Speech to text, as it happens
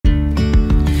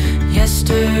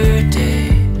Yesterday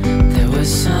there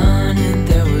was sun and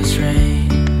there was rain.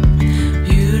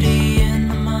 Beauty in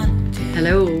the mundane.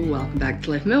 Hello, welcome back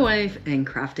to Life My Wife and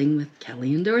Crafting with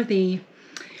Kelly and Dorothy.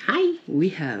 Hi. We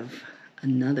have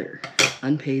another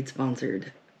unpaid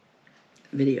sponsored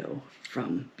video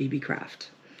from Beebeecraft.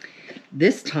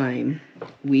 This time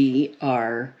we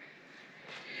are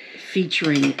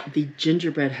featuring the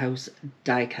gingerbread house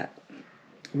die cut,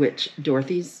 which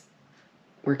Dorothy's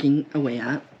working away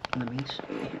at. Let me show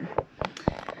you here.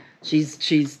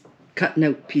 She's cutting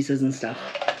out pieces and stuff.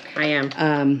 I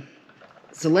am.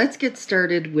 So let's get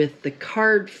started with the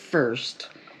card first,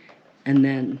 and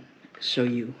then show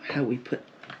you how we put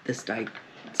this die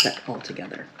set all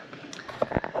together.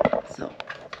 So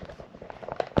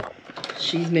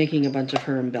she's making a bunch of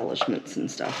her embellishments and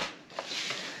stuff.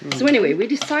 So anyway, we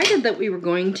decided that we were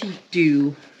going to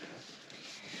do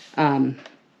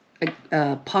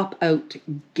a pop-out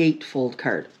gatefold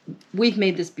card. We've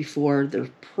made this before. There's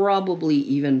probably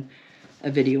even a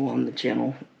video on the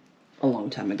channel a long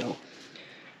time ago.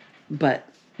 But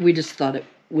we just thought it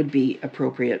would be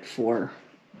appropriate for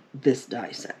this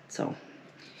die set. So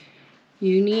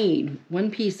you need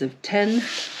one piece of 10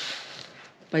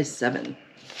 by 7.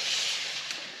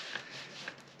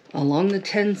 Along the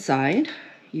 10 side,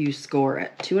 you score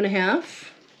at 2.5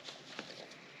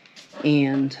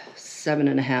 and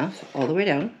 7.5 all the way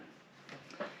down.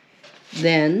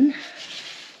 Then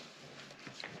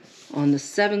on the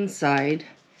 7 side,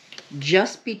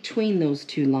 just between those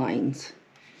two lines,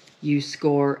 you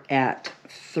score at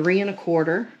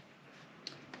 3.25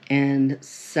 and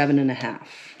 7.5.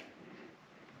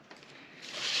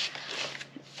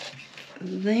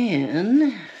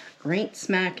 Then right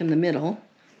smack in the middle,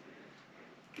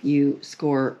 you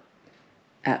score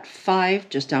at 5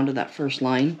 just down to that first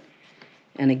line,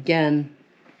 and again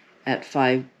at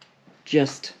 5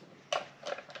 just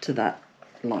to that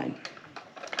line.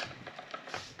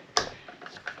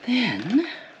 Then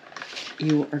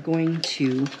you are going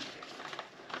to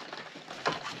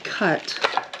cut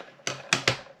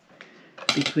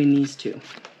between these two.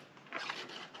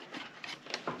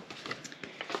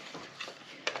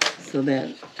 So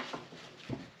then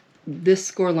this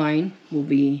score line will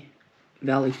be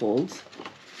valley folds.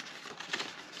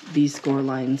 These score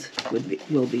lines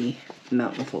will be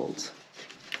mountain folds.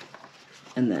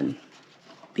 And then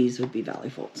these would be valley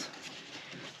folds.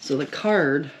 So the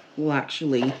card will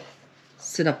actually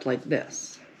sit up like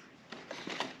this.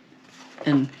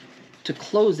 And to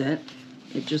close it,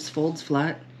 it just folds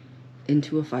flat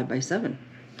into a 5 by 7.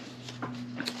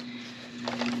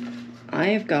 I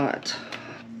have got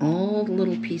all the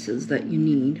little pieces that you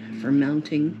need for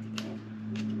mounting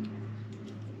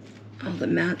all the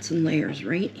mats and layers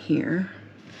right here.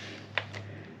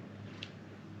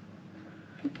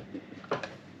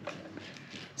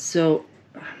 So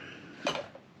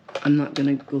I'm not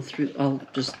going to go through, I'll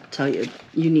just tell you,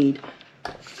 you need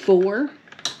 4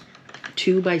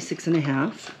 2 by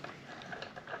 6.5.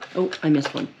 Oh, I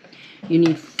missed one. You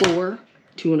need 4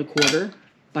 2.25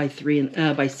 by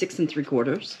 6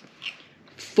 3/4.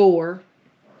 4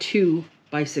 2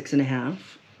 by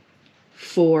 6.5.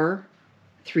 4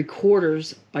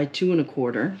 3/4 by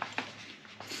 2.25.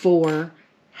 4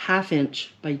 1/2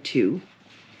 inch by 2.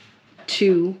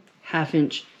 2 1/2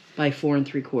 inch by 4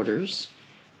 3/4.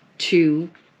 2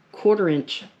 1/4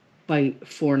 inch by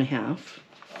 4.5.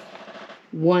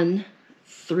 1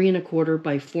 3.25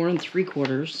 by 4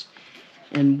 3/4,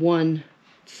 and 1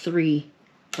 3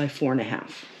 by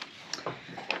 4.5.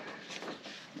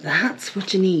 That's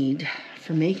what you need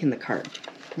for making the card.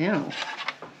 Now,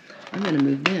 I'm going to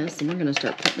move this and we're going to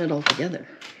start putting it all together.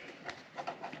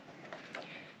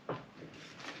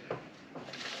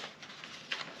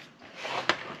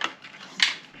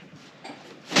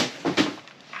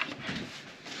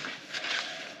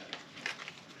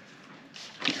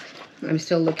 I'm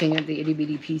still looking at the itty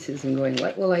bitty pieces and going,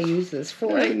 what will I use this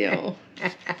for? I know.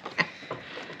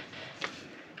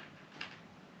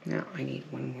 Now I need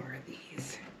one more of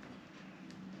these.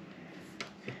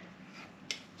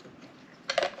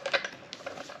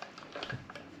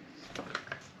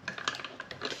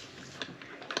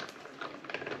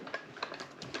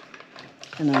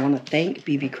 And I want to thank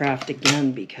Beebeecraft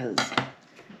again because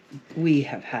we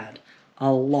have had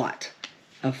a lot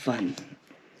of fun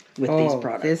with these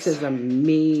products. This is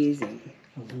amazing.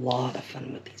 A lot of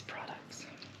fun with these products.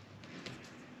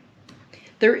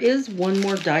 There is one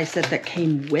more die set that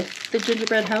came with the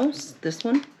gingerbread house, this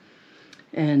one.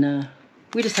 And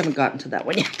we just haven't gotten to that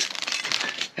one yet.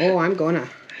 Oh, I'm gonna.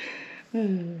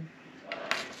 I'm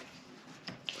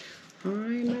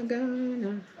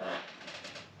gonna.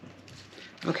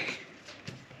 Okay.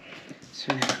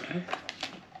 So now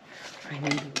I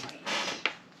need white.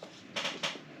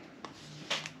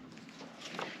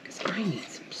 Because I need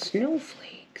some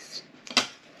snowflakes.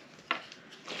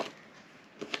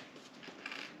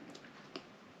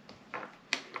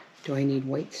 Do I need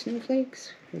white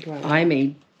snowflakes? Or do I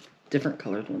made different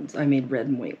colored ones. I made red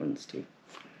and white ones too.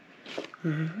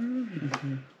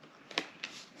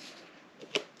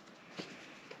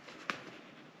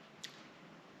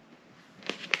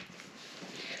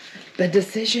 The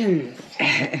decisions.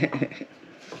 And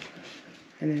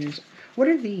then there's, what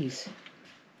are these?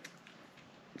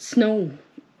 Snow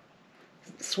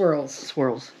Swirls.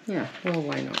 swirls. Yeah. Well,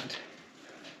 why not?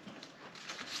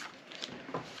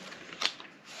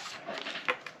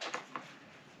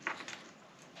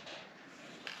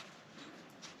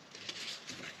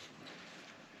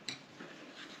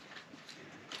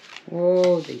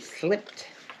 Oh, they slipped.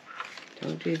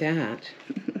 Don't do that.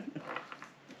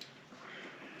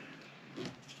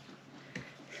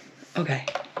 Okay.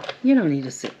 You don't need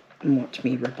to sit and watch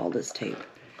me rip all this tape.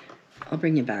 I'll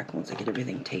bring you back once I get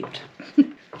everything taped.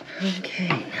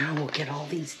 Okay, now we'll get all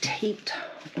these taped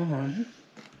on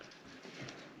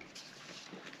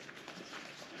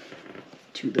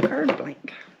to the card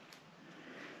blank.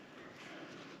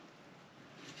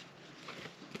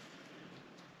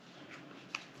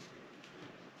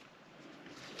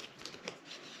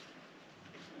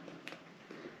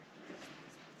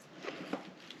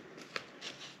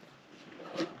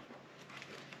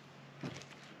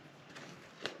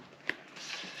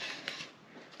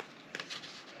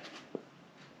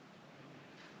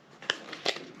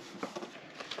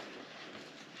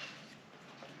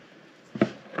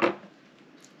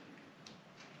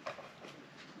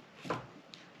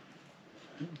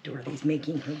 Dorothy's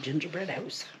making her gingerbread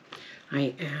house.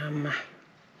 I am.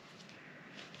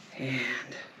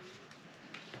 And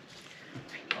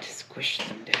I need to squish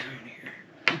them down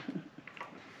here.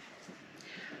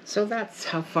 So that's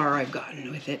how far I've gotten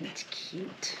with it. It's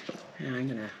cute. Now I'm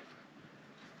gonna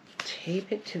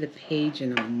tape it to the page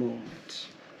in a moment.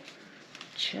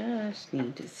 Just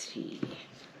need to see.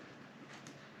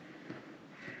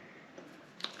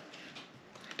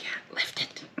 I can't lift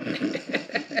it.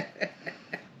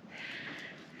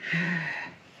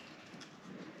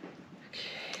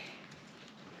 Okay.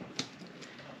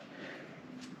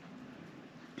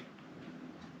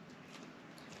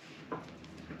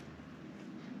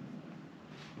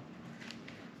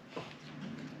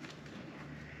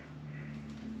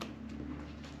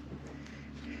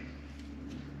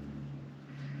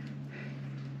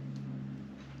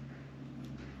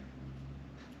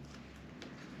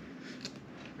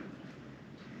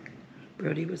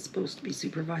 Brody was supposed to be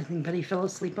supervising, but he fell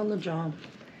asleep on the job.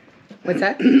 What's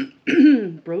that?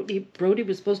 Brody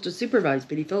was supposed to supervise,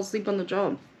 but he fell asleep on the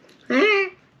job.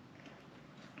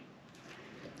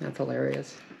 That's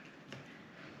hilarious.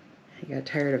 He got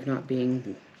tired of not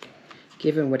being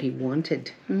given what he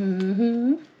wanted.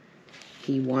 Mm-hmm.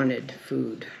 He wanted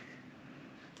food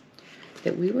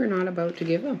that we were not about to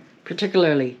give him.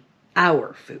 Particularly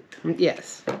our food.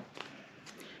 Yes.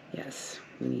 Yes,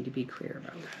 we need to be clear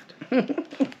about that.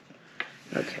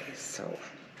 Okay, so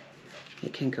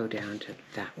it can go down to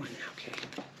that one. Okay.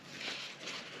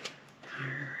 All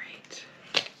right.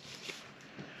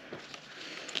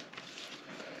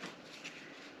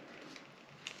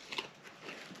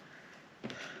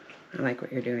 I like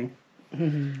what you're doing.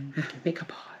 Make a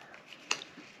pile.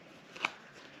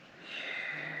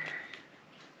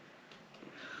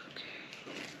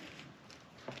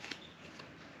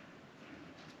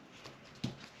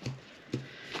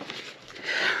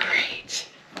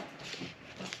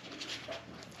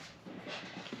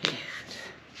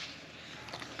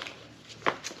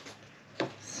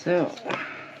 So,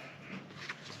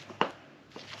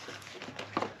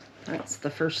 that's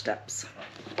the first steps.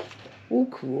 Oh,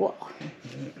 cool.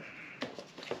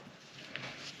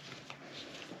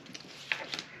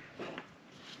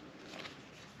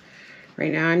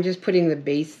 Right now I'm just putting the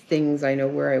base things I know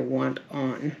where I want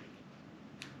on.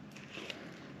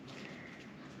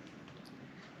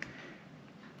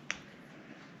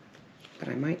 But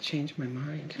I might change my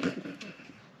mind.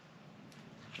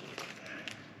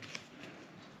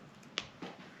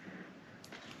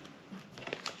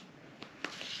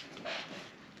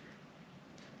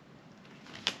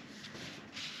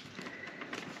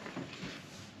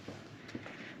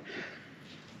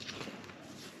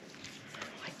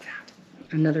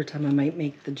 Another time I might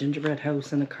make the gingerbread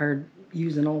house and a card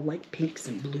using all like pinks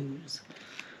and blues.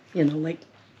 You know, like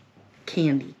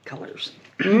candy colors.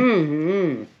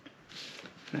 Mm-hmm.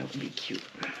 That would be cute.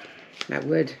 That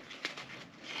would.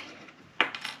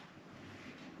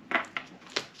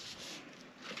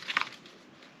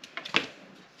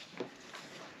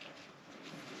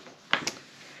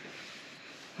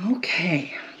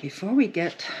 Okay, before we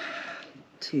get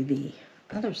to the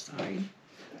other side,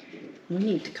 we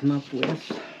need to come up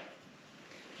with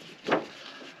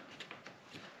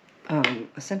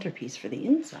a centerpiece for the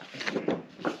inside.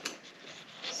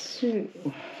 So,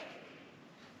 yeah,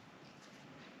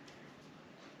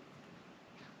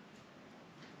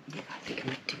 I think I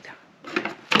might do that.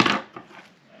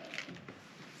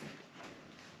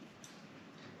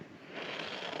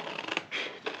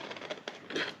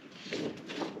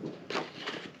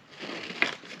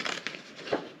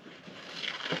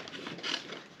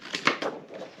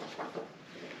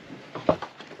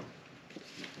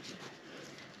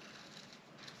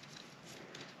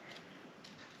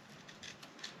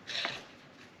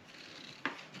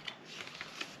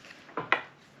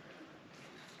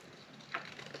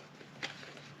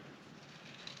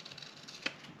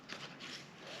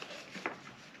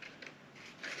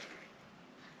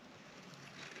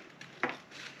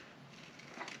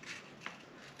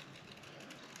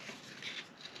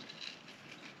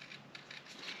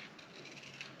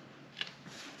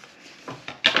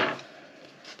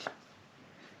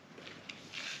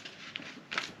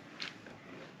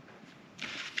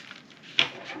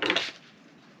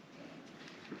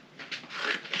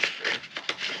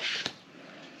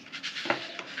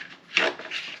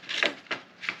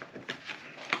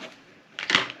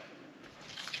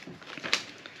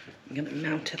 I'm gonna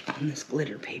mount it on this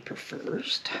glitter paper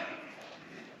first.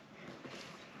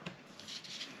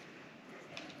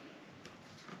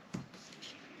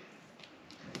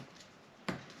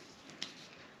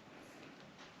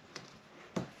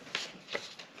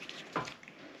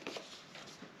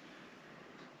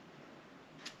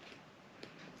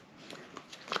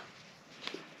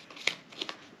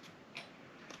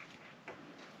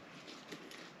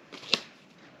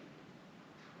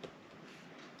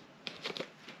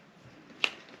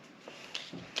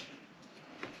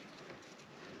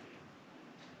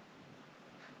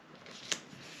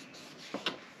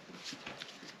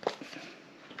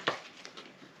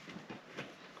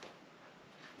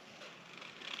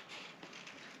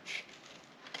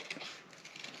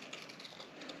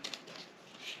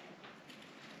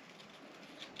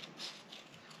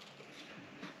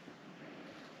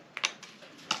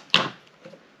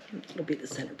 It'll be the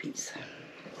centerpiece.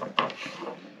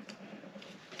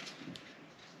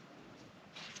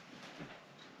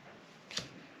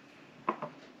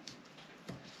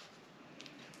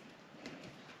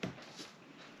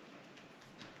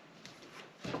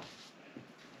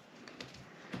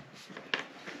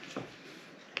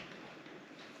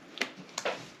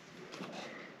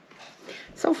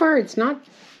 So far, it's not.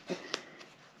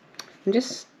 I'm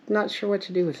just not sure what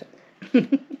to do with it.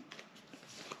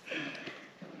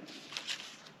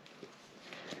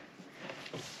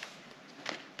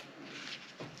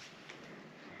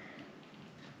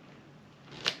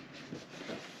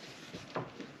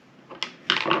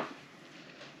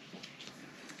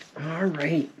 All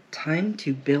right, time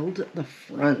to build the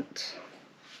front.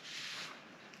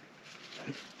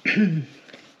 I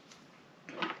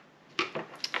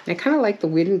kind of like the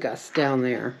wind gusts down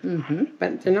there,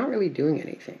 But they're not really doing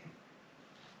anything.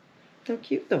 they're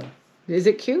cute though. Is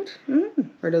it cute?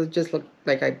 Or does it just look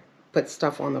like I put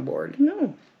stuff on the board?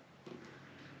 No.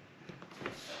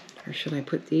 Or should I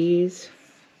put these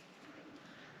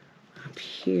up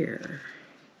here?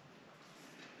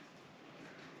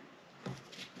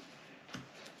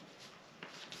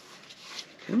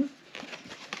 Okay.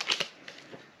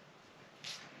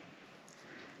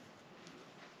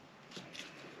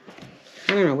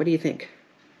 I don't know. What do you think?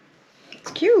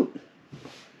 It's cute.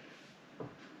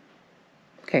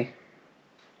 Okay.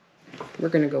 We're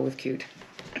going to go with cute.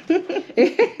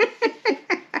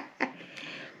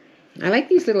 I like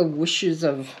these little whooshes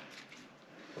of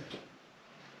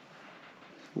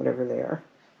whatever they are.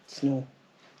 Snow.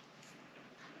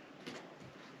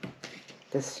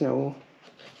 The snow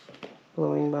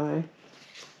blowing by.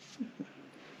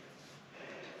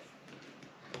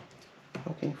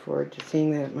 Looking forward to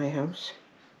seeing that at my house.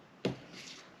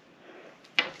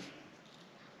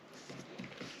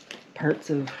 Parts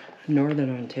of northern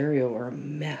Ontario are a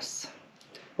mess.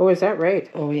 Oh, is that right?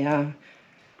 Oh yeah,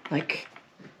 like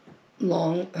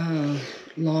Long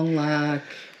Lac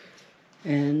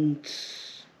and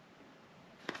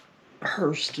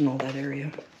Hearst and all that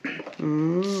area.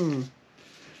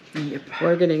 Yep.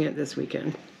 We're getting it this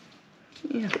weekend.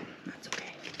 Yeah, that's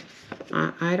okay.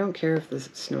 I don't care if the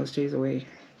snow stays away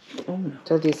Oh no.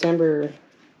 till December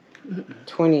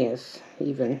 20th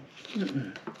even.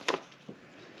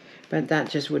 But that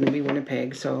just wouldn't be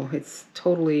Winnipeg, so it's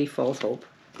totally false hope.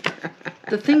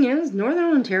 The thing is,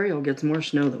 northern Ontario gets more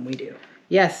snow than we do.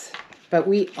 Yes, but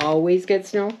we always get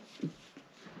snow.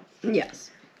 Yes.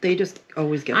 They just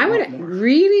always get I a lot would more.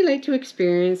 really like to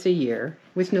experience a year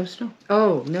with no snow.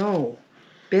 Oh, no.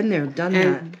 Been there, done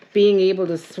And being able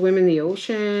to swim in the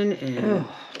ocean. that. And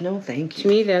Oh, no thank to you.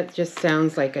 me, that just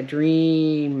sounds like a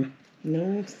dream.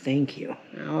 No thank you.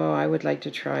 Oh, I would like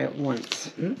to try it once.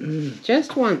 Mm-mm.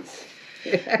 Just once.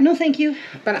 No thank you.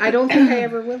 But I don't think I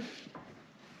ever will.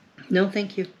 No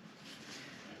thank you.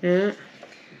 Yeah.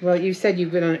 Well, you said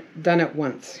you've done it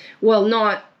once. Well,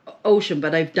 not ocean,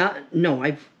 but I've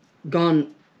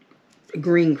gone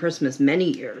green Christmas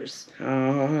many years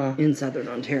Oh. in Southern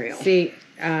Ontario. See,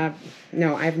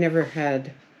 no, I've never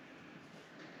had...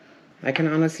 I can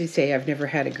honestly say I've never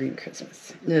had a green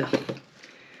Christmas. Ugh.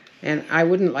 And I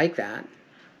wouldn't like that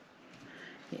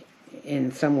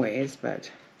in some ways,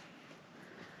 but...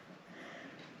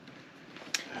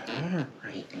 All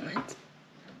right, let's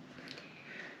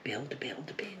build.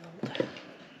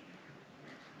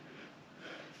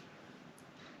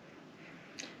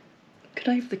 Could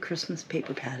I have the Christmas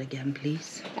paper pad again,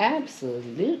 please?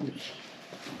 Absolutely.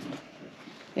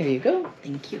 There you go.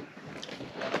 Thank you.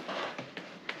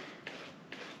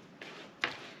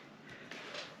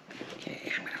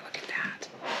 Okay, I'm going to look at that.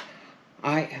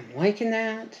 I am liking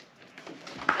that.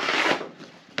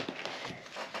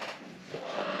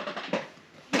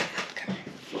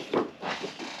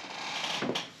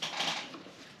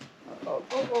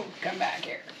 Oh, come back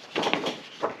here.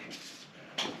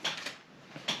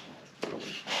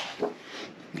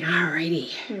 Alrighty.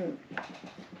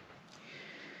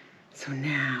 So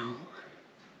now,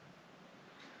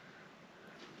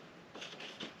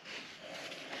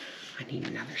 I need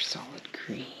another solid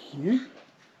green.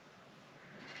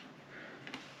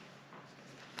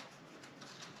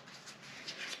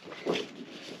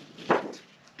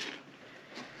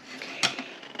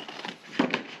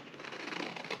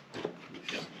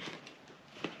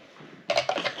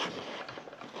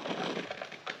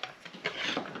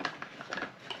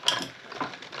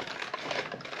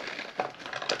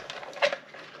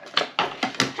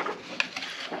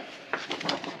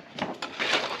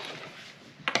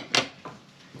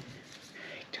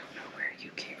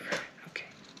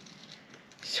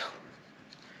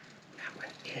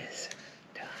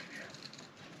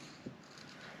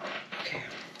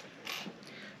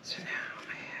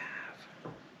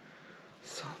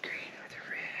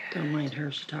 Don't mind her.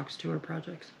 She talks to her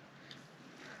projects.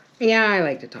 Yeah, I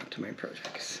like to talk to my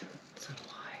projects. So do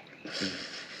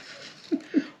I.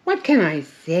 What can I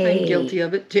say? I'm guilty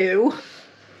of it too.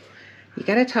 You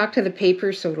gotta talk to the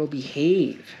paper so it'll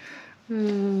behave. Oh,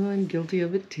 I'm guilty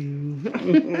of it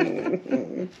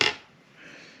too.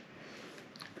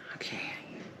 Okay.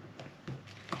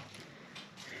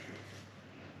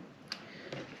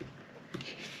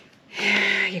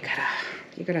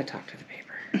 You gotta talk to the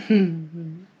paper.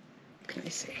 What can I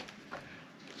say?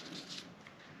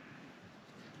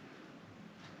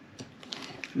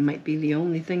 Might be the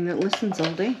only thing that listens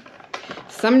all day.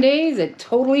 Some days it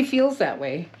totally feels that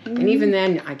way. And even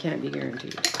then, I can't be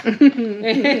guaranteed.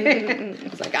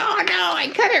 It's like, oh no, I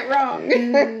cut it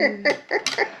wrong.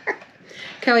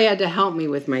 Kelly had to help me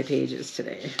with my pages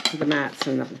today. The mats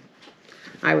and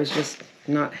I was just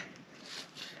not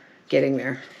getting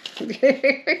there.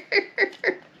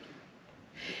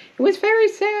 It was very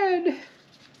sad.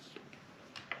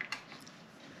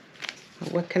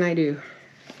 What can I do?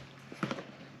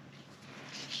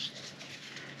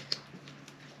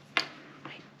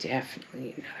 I definitely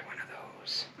need another one of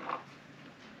those.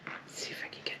 Let's see if I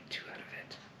can get two out of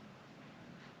it.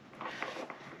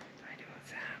 I do it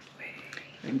that way.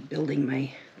 I'm building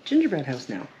my gingerbread house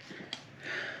now.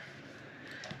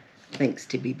 Thanks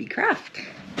to Beebeecraft.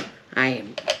 I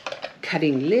am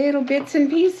cutting little bits and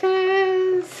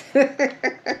pieces. And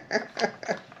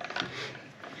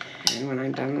when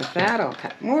I'm done with that, I'll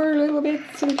cut more little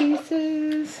bits and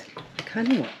pieces. I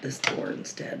kind of want this door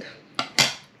instead.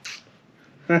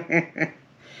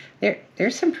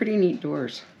 There's some pretty neat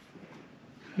doors.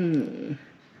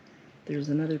 There's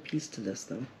another piece to this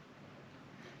though.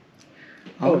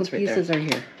 All the it's right there. pieces are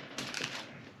here.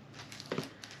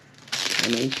 I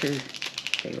made sure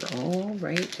they were all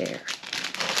right there.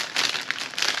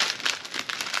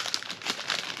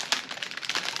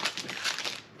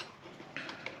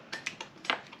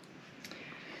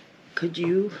 Could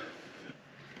you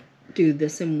do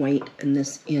this in white and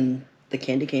this in the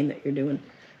candy cane that you're doing?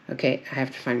 Okay, I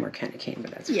have to find more candy cane, but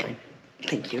that's fine.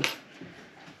 Thank you.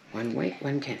 One white,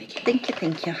 one candy cane. Thank you,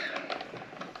 thank you.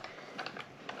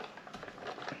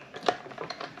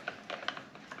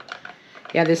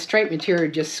 Yeah, this striped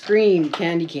material just screamed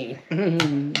candy cane.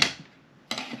 And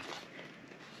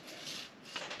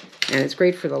it's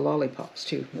great for the lollipops,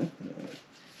 too.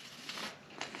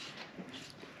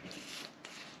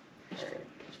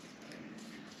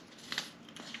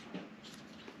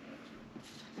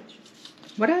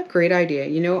 What a great idea.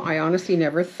 You know, I honestly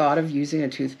never thought of using a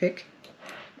toothpick.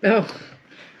 Oh.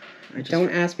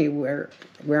 Don't ask me where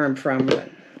I'm from, but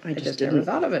I just never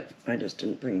thought of it. I just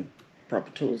didn't bring proper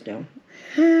tools down.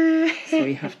 So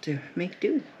we have to make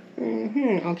do.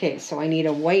 Okay, so I need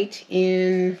a white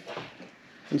in...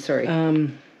 I'm sorry.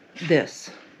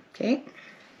 This. Okay.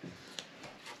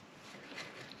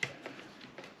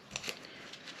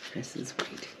 This is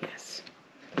white, yes.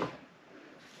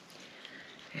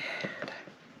 And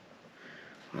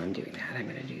while I'm doing that, I'm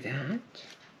going to do that.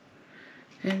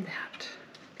 And that,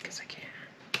 because I can.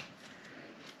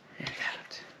 And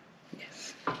that,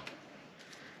 yes.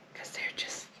 Because they're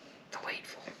just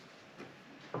delightful.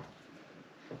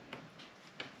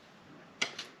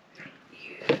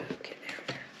 You get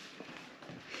there.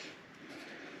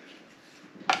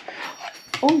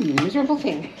 Oh, you miserable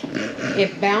thing.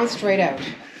 It bounced right out.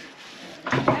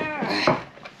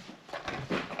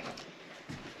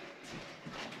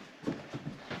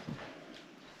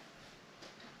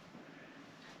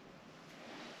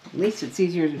 At least it's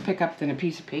easier to pick up than a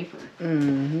piece of paper.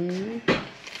 I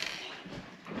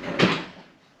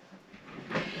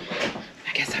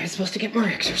guess I was supposed to get more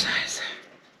exercise.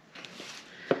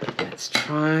 Let's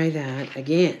try that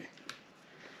again.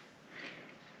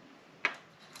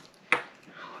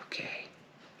 Okay.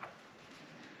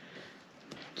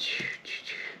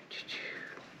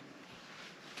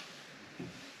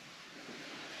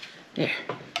 There.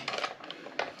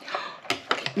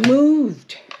 It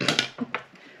moved.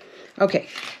 Okay,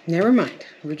 never mind.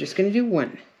 We're just going to do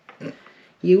one.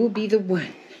 You will be the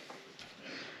one.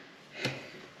 And then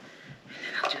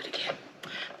I'll do it again.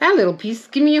 That little piece is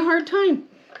giving me a hard time.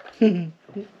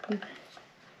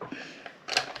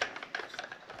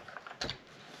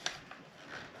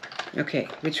 Okay,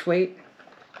 which way?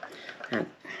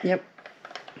 Yep.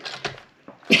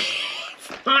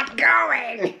 It's not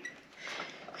going.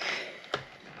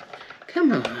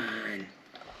 Come on.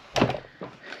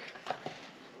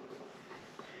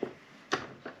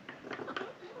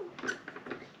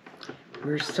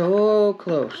 We're so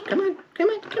close. Come on, come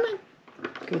on, come on.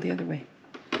 Go the other way.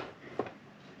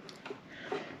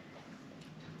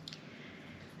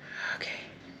 Okay.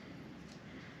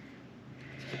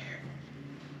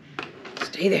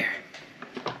 Stay there.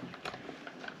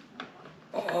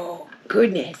 Oh,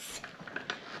 goodness.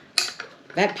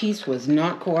 That piece was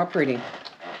not cooperating.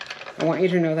 I want you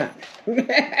to know that.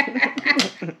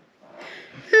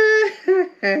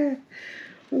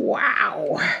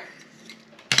 Wow.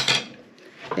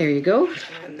 There you go.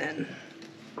 And then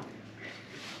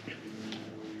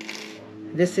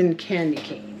this in candy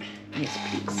cane. nice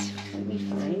piece. Let me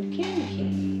find candy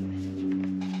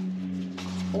cane.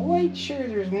 Quite sure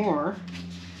there's more.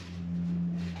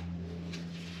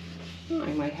 Oh,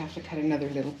 I might have to cut another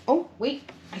little. Oh, wait.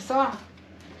 I saw.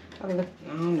 Oh, no,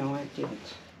 I didn't.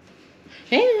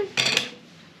 Hang on.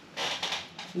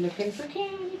 Looking for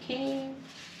candy cane.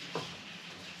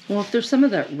 Well, if there's some of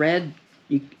that red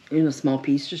in a small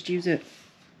piece, just use it.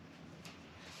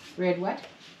 Red what?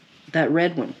 That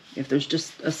red one. If there's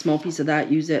just a small piece of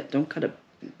that, use it. Don't cut it.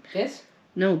 This?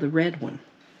 No, the red one.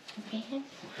 Okay.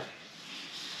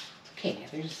 Okay,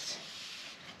 there's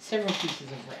several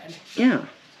pieces of red. Yeah.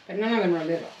 But none of them are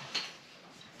little.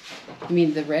 You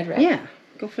mean the red? Yeah,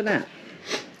 go for that.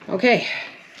 Okay.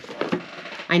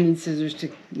 I need scissors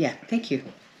to... Yeah, thank you.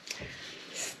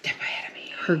 Step ahead of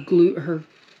me. Her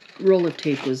roll of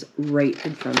tape was right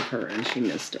in front of her and she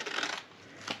missed it.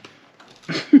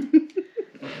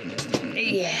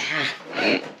 Yeah.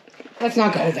 Let's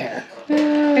not go there.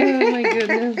 Oh my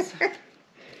goodness.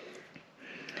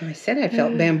 I said I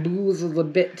felt bamboozled a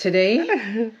bit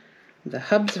today. The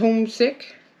hub's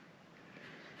homesick.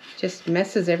 Just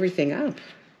messes everything up.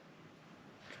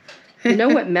 You know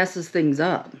what messes things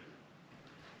up?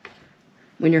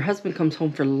 When your husband comes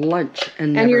home for lunch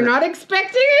and you're not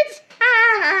expecting it?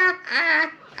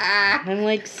 I'm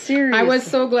like, seriously. I was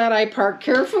so glad I parked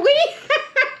carefully.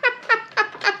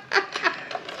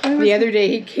 The other day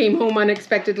he came home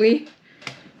unexpectedly.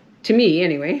 To me,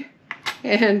 anyway.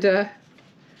 And I'm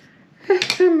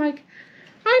like,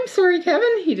 I'm sorry,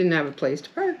 Kevin. He didn't have a place to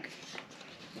park.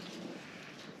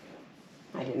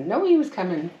 I didn't know he was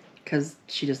coming. Because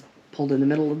she just pulled in the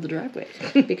middle of the driveway.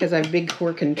 Because I have a big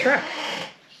working truck.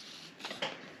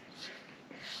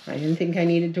 I didn't think I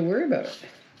needed to worry about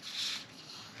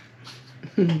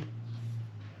it.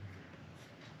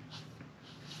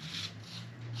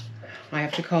 I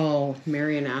have to call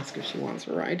Mary and ask if she wants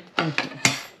a ride. Okay.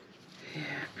 Yeah.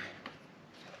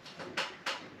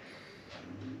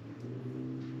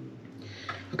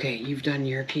 Okay, you've done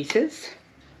your pieces.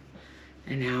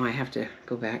 And now I have to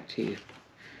go back to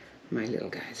My little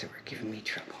guys that were giving me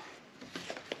trouble.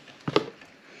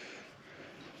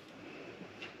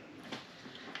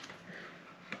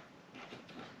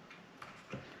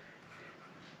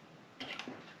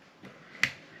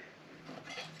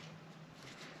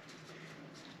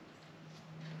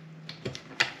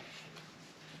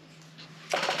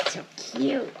 So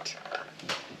cute.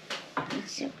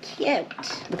 It's so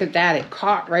cute. Look at that, it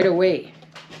caught right away.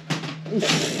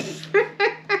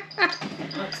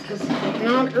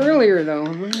 Not earlier though.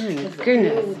 My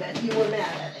goodness. That you were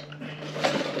mad at it.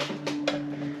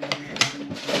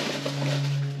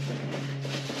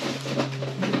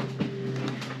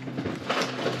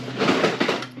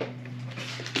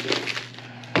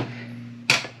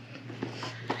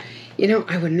 You know,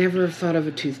 I would never have thought of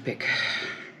a toothpick.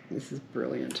 This is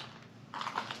brilliant.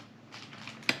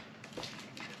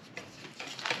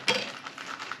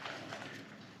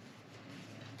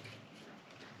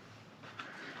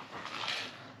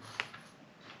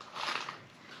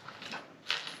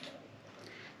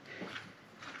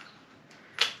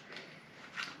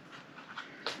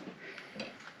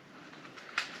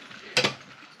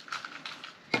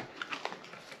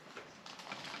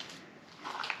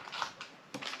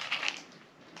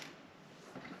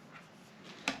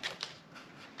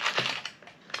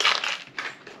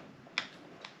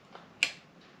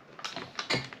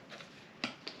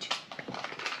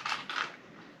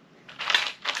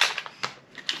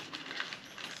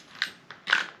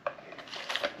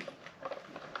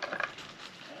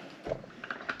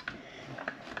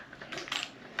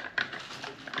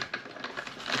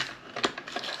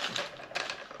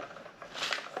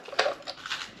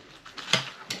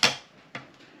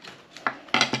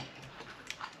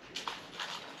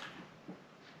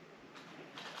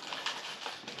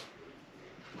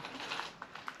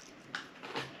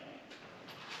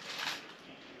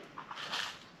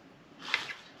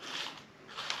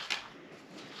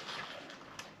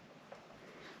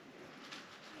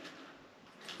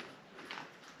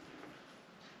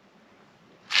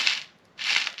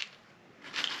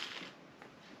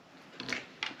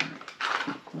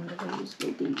 One of those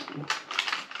will do.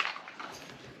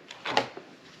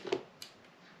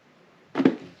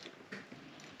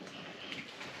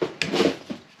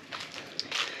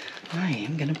 I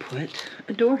am going to put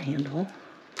a door handle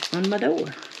on my door.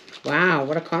 Wow,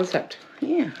 what a concept.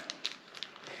 Yeah.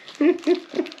 We're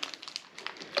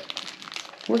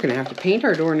going to have to paint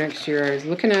our door next year. I was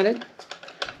looking at it.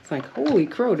 It's like, holy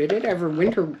crow, did it ever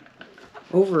winter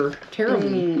over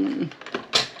terribly?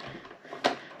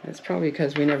 That's probably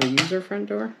because we never use our front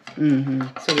door.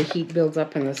 So the heat builds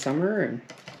up in the summer, and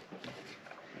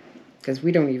because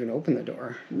we don't even open the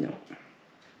door. No.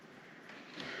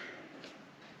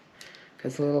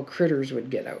 Because the little critters would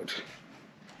get out.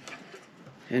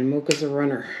 And Mocha's a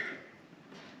runner.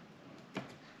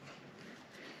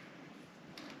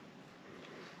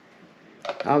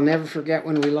 I'll never forget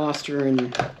when we lost her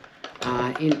in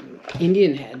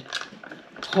Indian Head.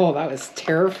 Oh, that was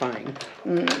terrifying.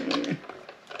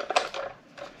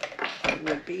 It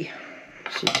would be.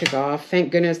 She took off.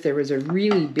 Thank goodness there was a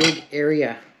really big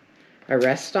area, a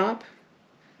rest stop.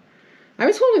 I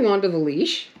was holding on to the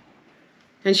leash,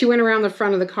 and she went around the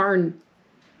front of the car, and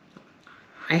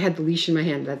I had the leash in my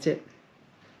hand. That's it.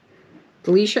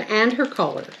 The leash and her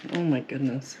collar. Oh my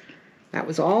goodness. That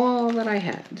was all that I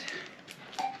had.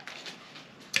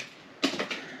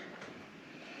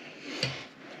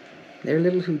 They're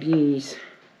little Houdinis.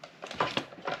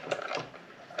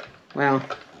 Well,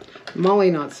 Molly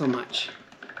not so much.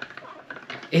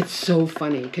 It's so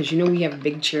funny because you know we have a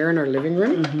big chair in our living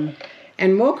room,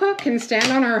 and Mocha can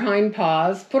stand on her hind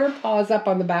paws, put her paws up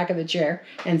on the back of the chair,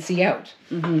 and see out.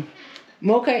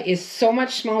 Mocha is so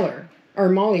much smaller, or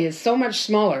Molly is so much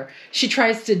smaller. She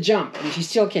tries to jump and she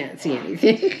still can't see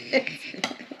anything.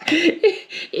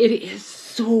 It is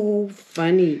so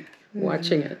funny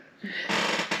watching it.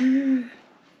 I'm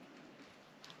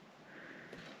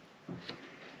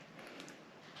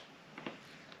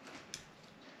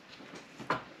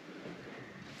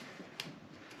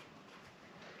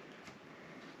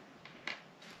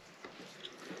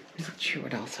not sure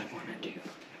what else I want to do.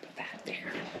 Put that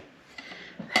there.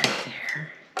 That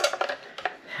there.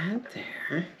 That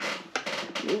there.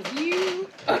 Move you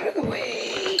out of the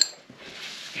way.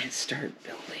 And start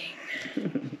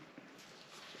building.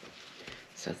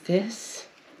 So this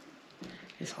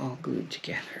is all glued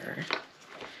together.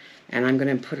 And I'm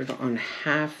going to put it on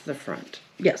half the front.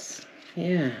 Yes.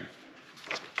 Yeah.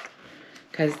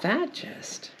 Because that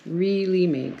just really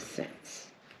makes sense.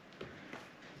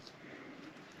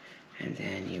 And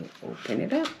then you open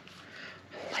it up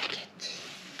like it.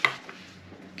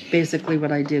 Basically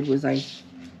what I did was I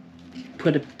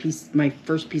put my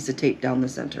first piece of tape down the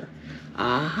center.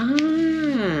 Ah.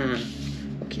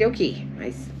 Okie dokie.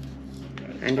 Nice.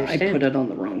 I Understand. put it on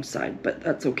the wrong side, but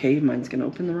that's okay. Mine's gonna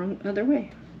open the wrong other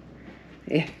way.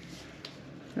 Yeah.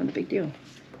 Not a big deal.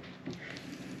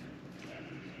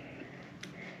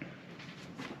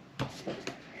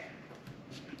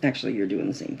 Actually, you're doing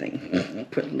the same thing.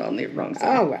 Putting it on the wrong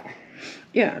side. Oh, well.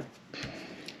 Yeah.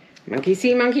 Monkey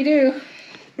see, monkey do.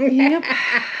 Yep.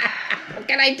 What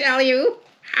can I tell you?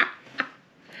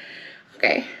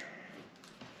 Okay.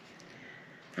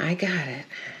 I got it.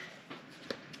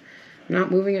 I'm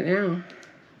not moving it now.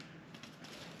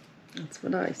 That's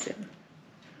what I said.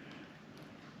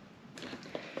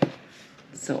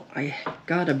 So I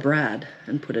got a brad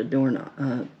and put a doorknob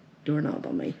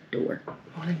on my door. Oh,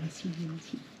 let me see.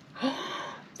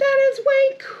 That is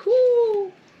way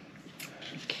cool.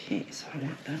 Okay, so I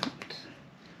want that.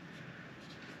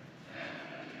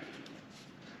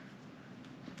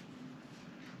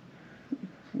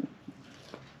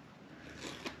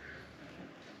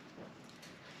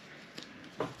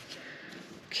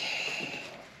 Okay.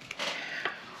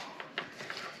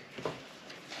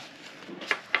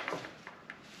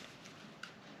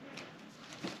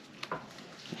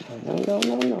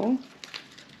 No.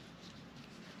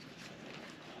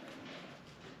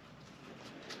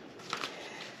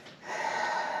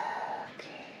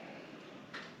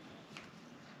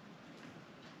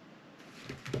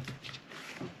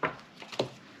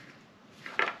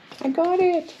 I got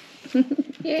it.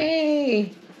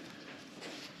 Yay.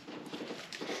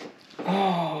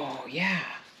 Oh, yeah.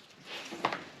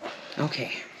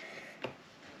 Okay.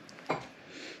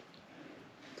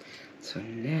 So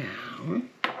now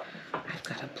I've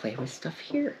got to play with stuff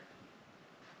here.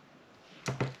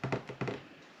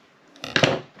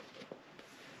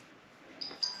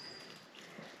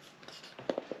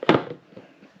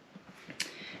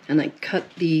 And I cut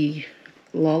the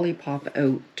lollipop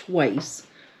out twice.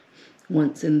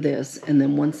 Once in this and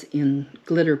then once in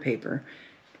glitter paper.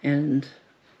 And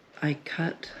I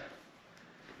cut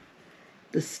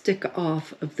the stick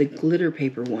off of the glitter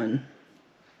paper one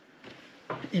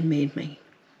and made my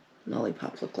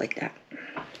lollipop look like that.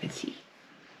 Let's see.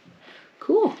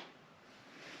 Cool.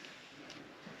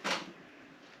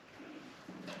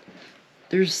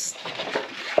 There's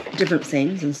different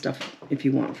sayings and stuff if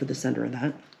you want for the center of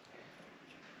that.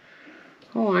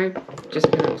 Oh, I'm just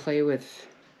going to play with...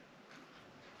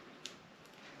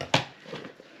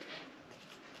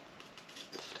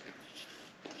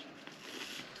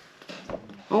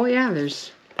 Oh yeah,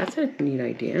 that's a neat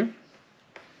idea.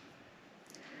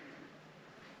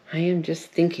 I am just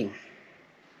thinking.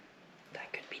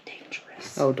 That could be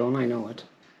dangerous. Oh, don't I know it?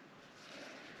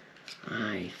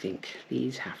 I think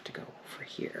these have to go over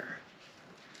here.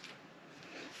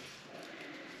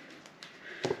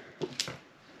 Come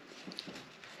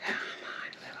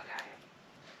on, little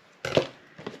guy.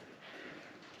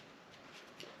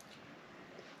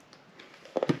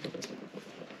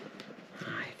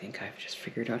 I think I've just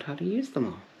figured out how to use them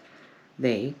all.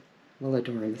 They will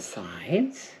adorn the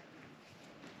sides.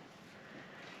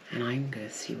 And I'm going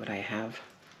to see what I have.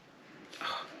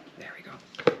 Oh, there we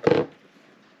go.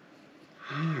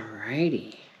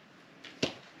 Alrighty.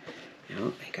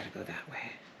 No, I gotta go that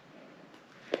way.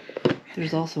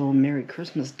 There's also a Merry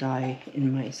Christmas die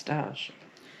in my stash.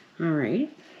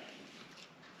 Alright.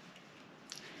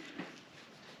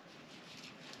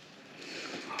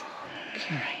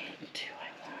 Okay. Right, do I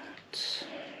want...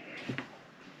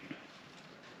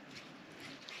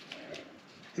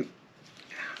 Oh,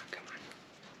 come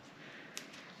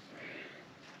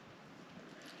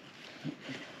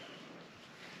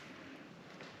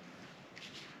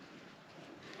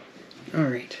on.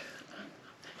 Alright.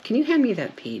 Can you hand me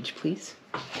that page, please?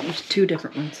 There's two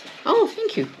different ones. Oh,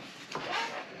 thank you.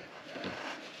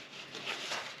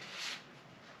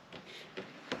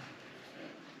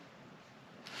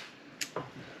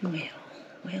 Well.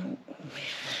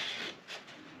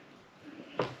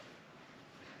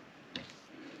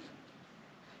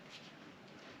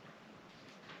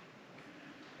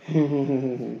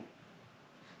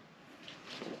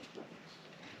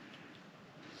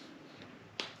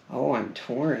 Oh, I'm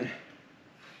torn.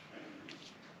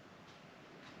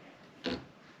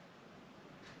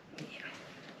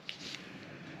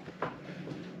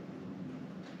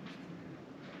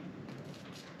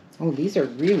 Oh, these are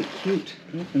really cute.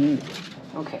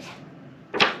 Mm-hmm. Okay.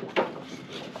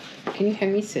 Can you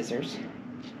hand me scissors?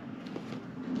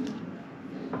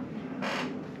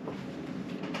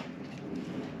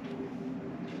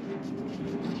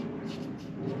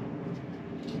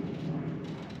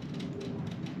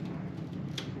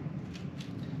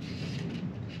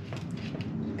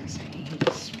 Because I hate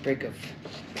sprig of.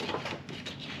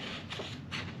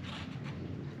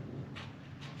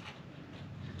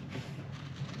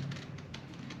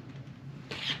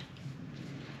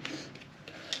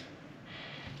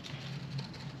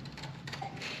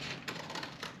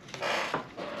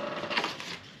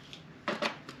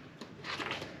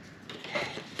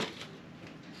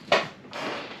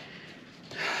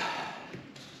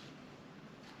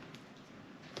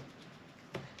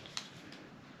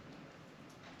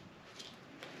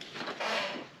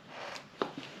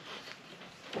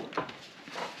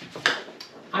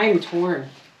 I'm torn.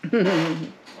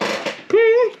 I'm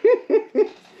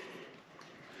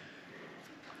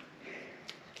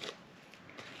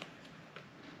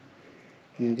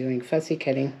doing fussy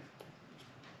cutting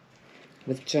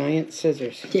with giant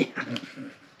scissors. Yeah.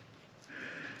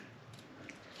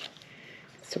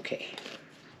 It's okay.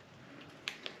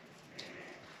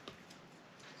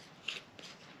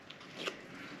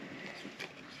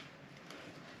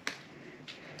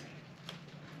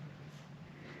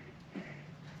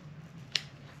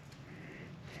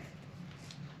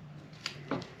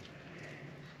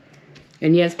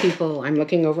 And yes, people, I'm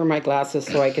looking over my glasses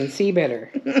so I can see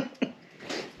better.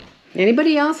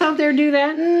 Anybody else out there do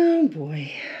that? Oh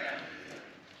boy.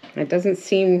 It doesn't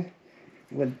seem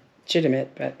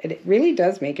legitimate, but it really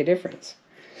does make a difference.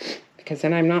 Because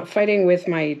then I'm not fighting with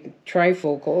my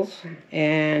trifocals,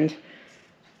 and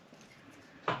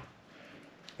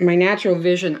my natural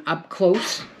vision up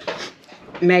close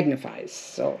magnifies,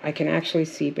 so I can actually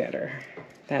see better.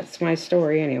 That's my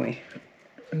story anyway.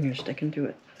 And you're sticking to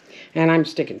it. And I'm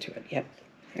sticking to it, yep.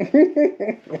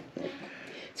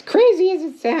 As crazy as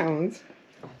it sounds.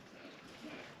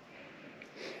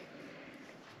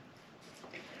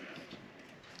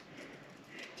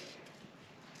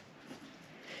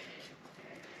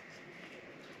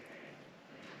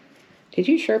 Did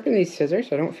you sharpen these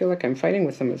scissors? I don't feel like I'm fighting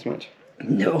with them as much.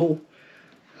 No.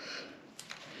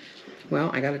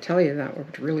 Well, I gotta tell you, that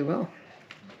worked really well.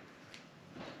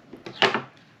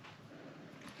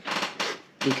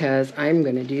 Because I'm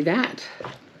gonna do that.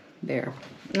 There.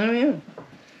 Oh yeah.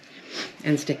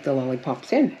 And stick the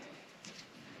lollipops in.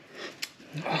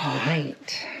 All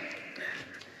right.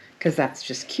 Because that's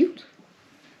just cute.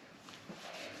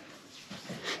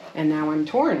 And now I'm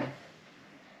torn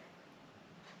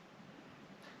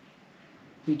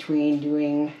between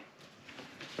doing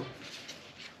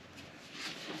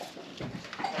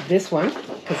this one,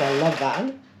 because I love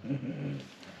that,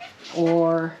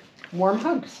 or warm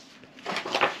hugs.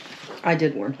 I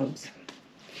did warm hugs.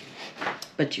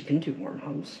 But you can do warm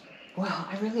hugs. Well,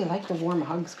 I really like the warm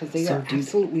hugs because they So are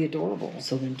absolutely adorable.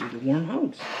 So then do the warm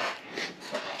hugs.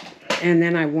 And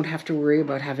then I won't have to worry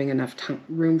about having enough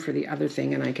room for the other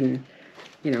thing, and I can,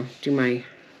 you know, do my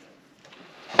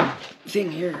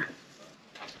thing here.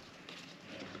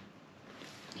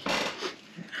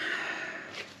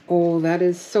 Oh, that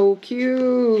is so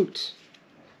cute.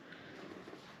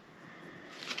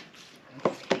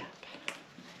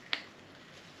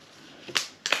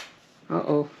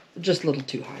 Uh-oh. Just a little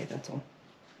too high, that's all.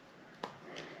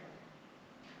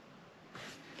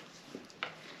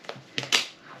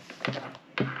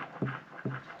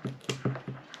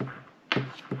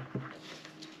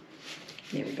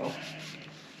 There we go.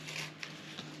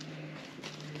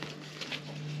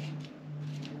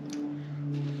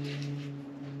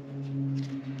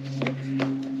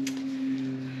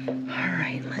 All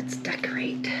right, let's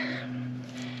decorate the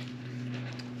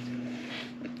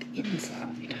inside.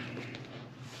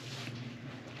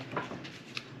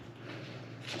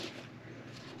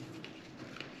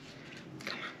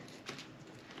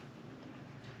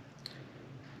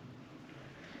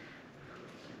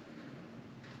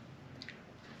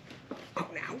 Oh,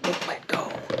 now don't let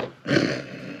go.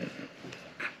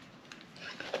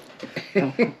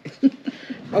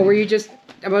 Oh, were you just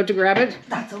about to grab it?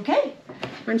 That's okay.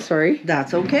 I'm sorry.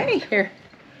 That's okay. Here.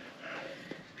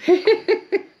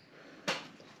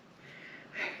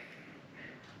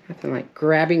 Nothing like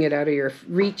grabbing it out of your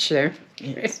reach there.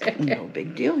 It's no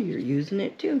big deal. You're using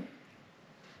it too.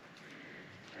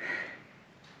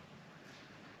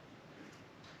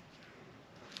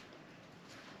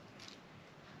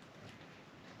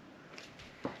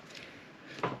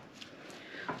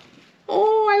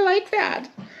 Oh, I like that.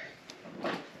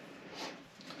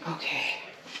 Okay.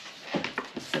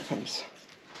 Here comes.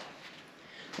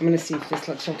 I'm going to see if this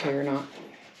looks okay or not.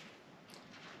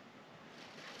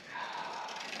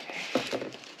 Okay.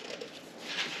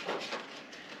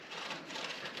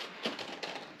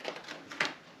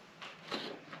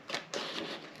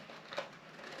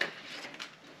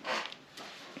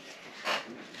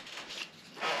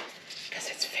 Because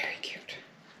it's very cute.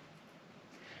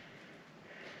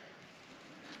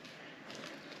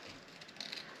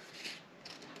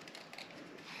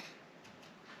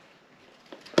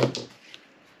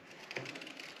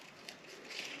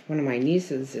 one of my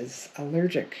nieces is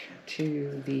allergic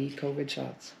to the COVID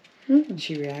shots.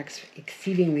 She reacts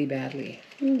exceedingly badly.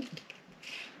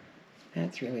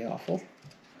 That's really awful.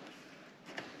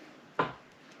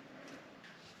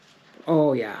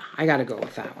 Oh yeah, I gotta go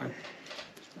with that one.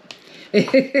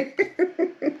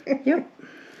 Yep.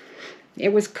 It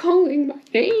was calling my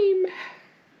name.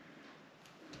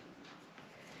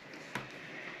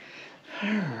 All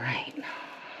right.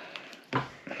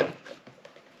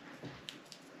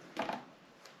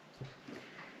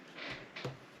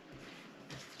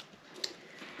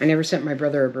 I never sent my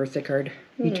brother a birthday card.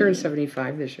 He turned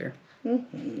 75 this year.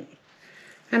 And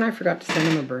I forgot to send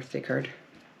him a birthday card.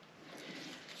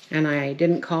 And I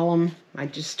didn't call him.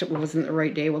 It wasn't the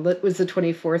right day. Well, it was the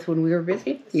 24th when we were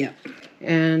busy. Yeah.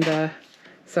 And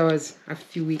so it was a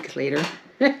few weeks later.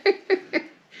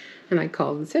 And I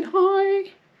called and said, "Hi,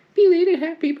 belated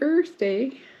happy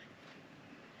birthday."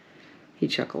 He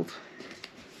chuckled.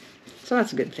 So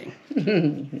that's a good thing.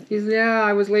 He said, "Yeah,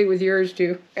 I was late with yours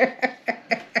too."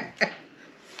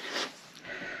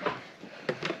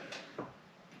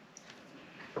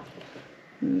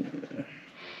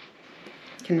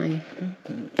 Can I?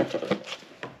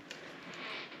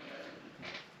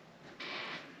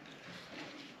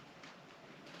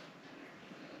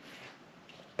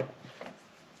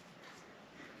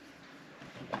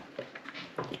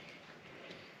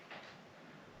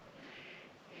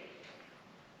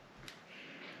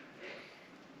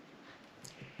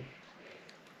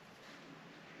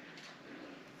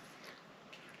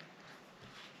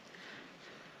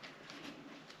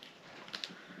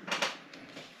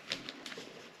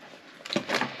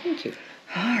 Thank you.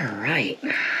 All right.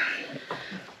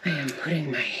 I am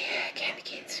putting my candy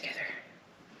canes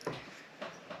together.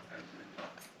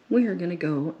 We are going to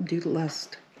go do the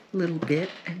last little bit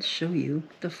and show you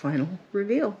the final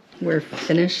reveal. We're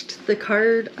finished the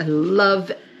card. I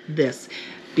love this.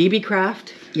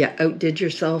 Beebeecraft, you outdid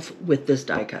yourself with this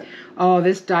die cut. Oh,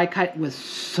 this die cut was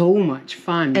so much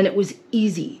fun. And it was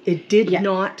easy. It did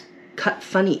not cut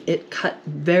funny. It cut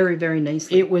very, very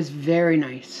nicely. It was very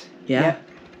nice. Yeah. Yep.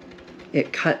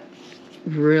 It cut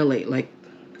really, like,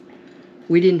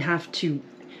 we didn't have to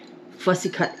fussy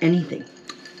cut anything.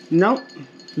 Nope.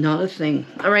 Not a thing.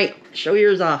 All right, show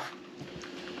yours off.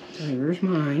 So here's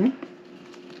mine.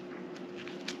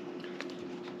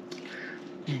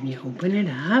 And you open it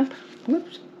up.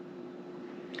 Whoops.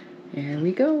 There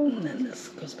we go. And then this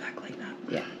goes back like that.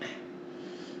 Yeah.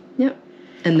 Yep.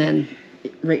 And then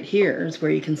right here is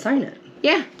where you can sign it.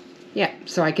 Yeah. Yeah.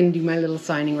 So I can do my little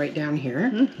signing right down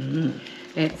here.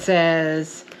 It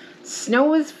says,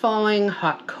 "Snow is falling,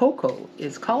 hot cocoa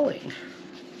is calling."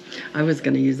 I was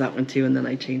going to use that one too, and then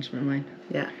I changed my mind.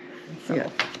 Yeah. So. Yeah.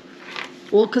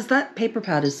 Well, because that paper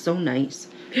pad is so nice.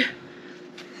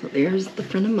 So there's the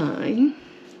friend of mine.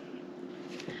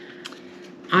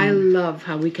 I love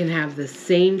how we can have the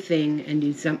same thing and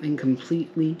do something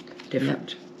completely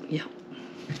different. Yep.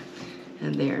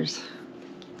 And there's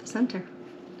the center.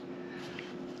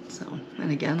 So,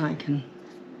 and again, I can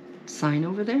sign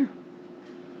over there.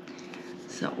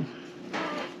 So,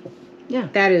 yeah.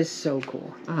 That is so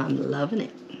cool. I'm loving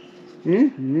it.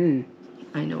 Mm-hmm.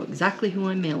 I know exactly who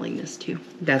I'm mailing this to.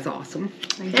 That's awesome.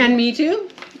 And me too.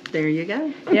 There you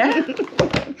go. Yeah.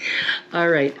 All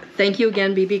right. Thank you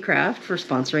again, Beebeecraft, for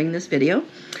sponsoring this video.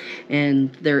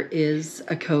 And there is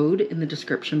a code in the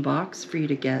description box for you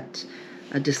to get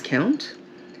a discount.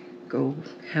 Go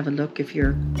have a look if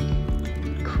you're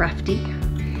crafty.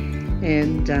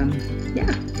 And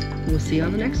yeah, we'll see you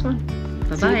on the next one.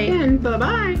 Bye-bye. See you again.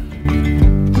 Bye-bye.